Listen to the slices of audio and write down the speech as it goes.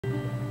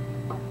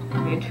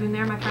Are you in tune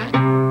there, my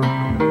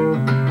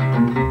friend?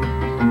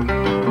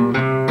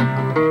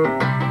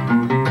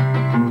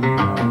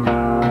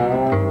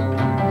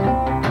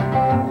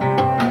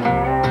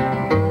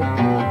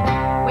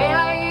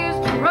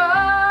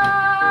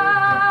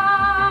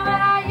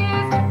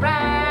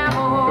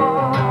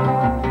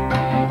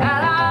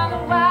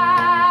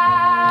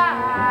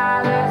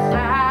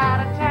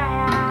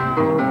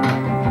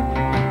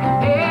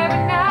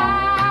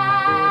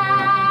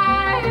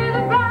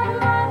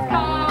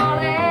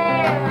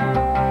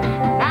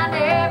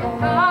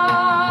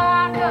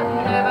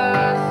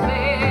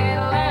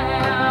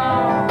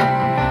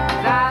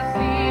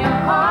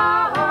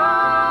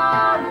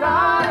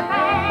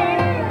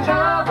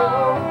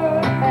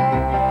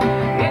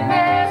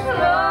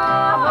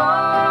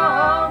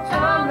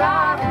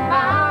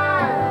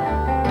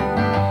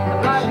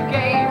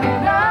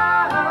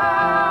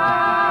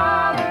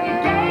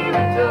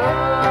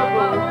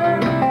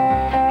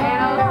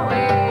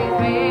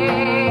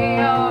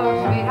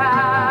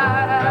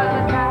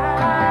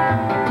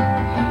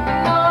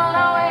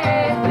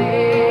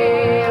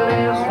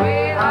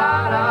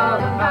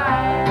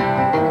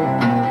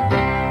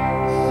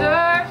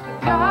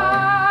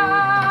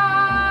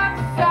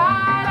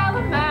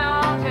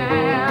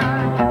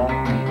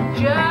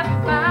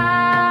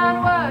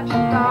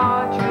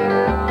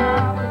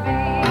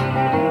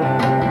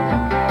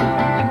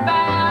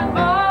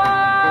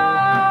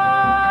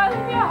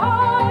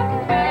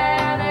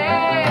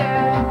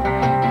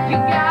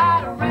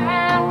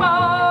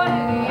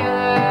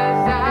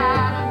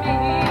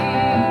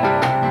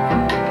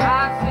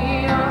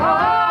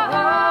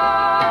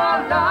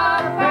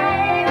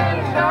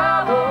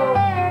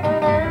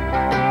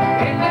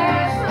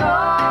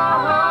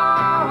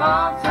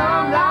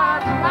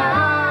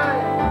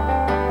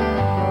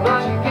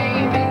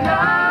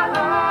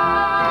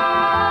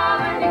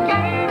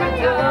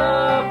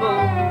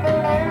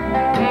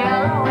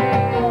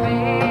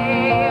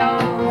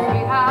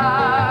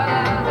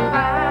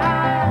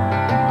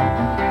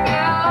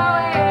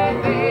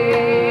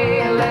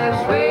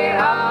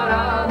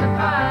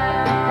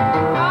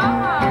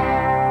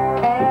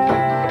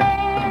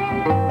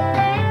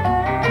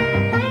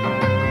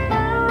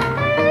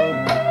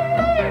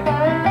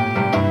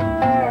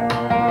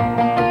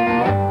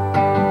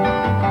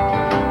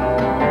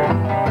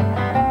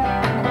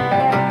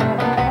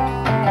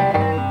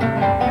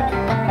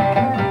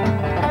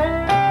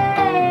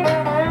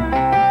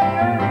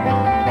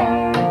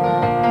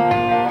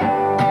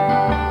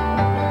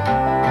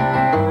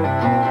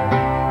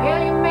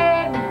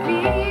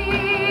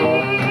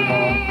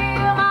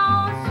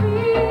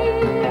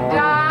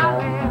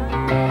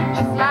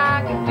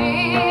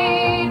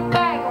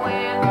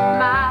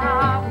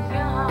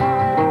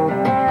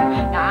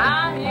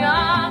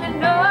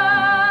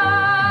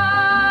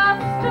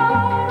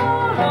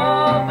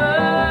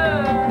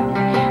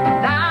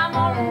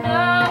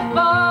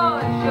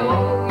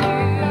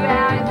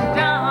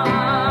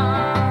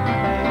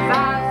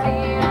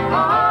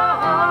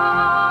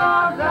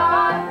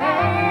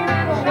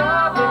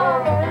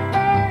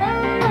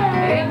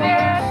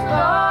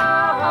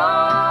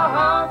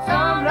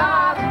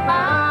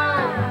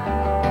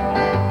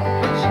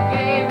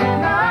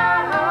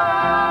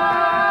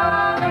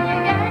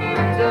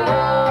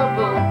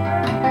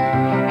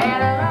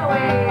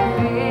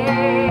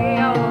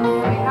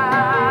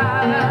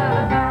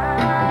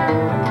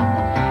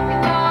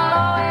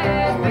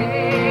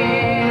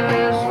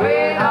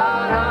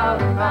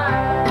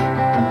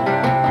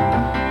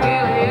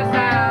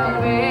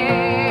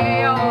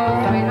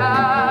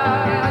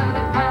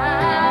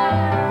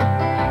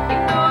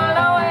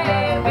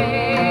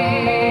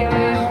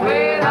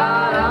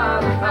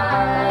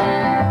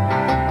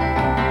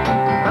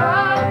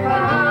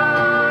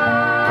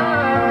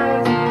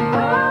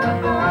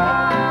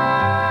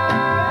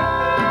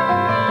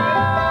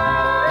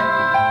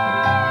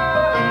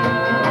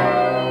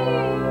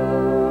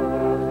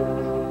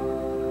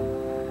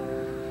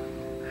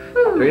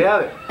 There you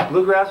have it.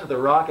 Bluegrass with a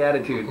rock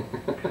attitude.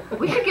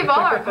 We should give all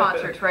our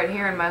concerts right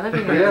here in my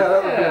living room. Yeah,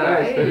 that would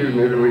be nice.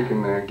 Maybe we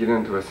can get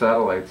into a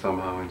satellite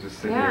somehow and just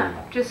sit here.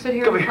 Yeah, just sit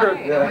here Come and here,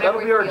 play. yeah,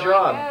 that'll be our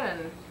job.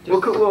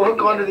 We'll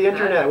hook onto the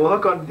internet. We'll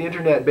hook onto the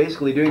internet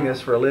basically doing this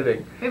for a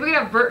living. Maybe we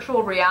can have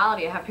virtual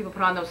reality and have people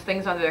put on those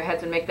things under their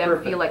heads and make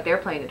them feel like they're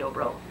playing a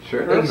dobro.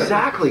 Sure.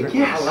 Exactly,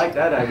 yes. I like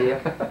that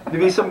idea. There'd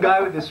be some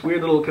guy with this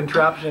weird little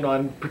contraption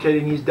on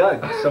pretending he's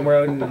Doug somewhere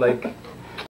out in like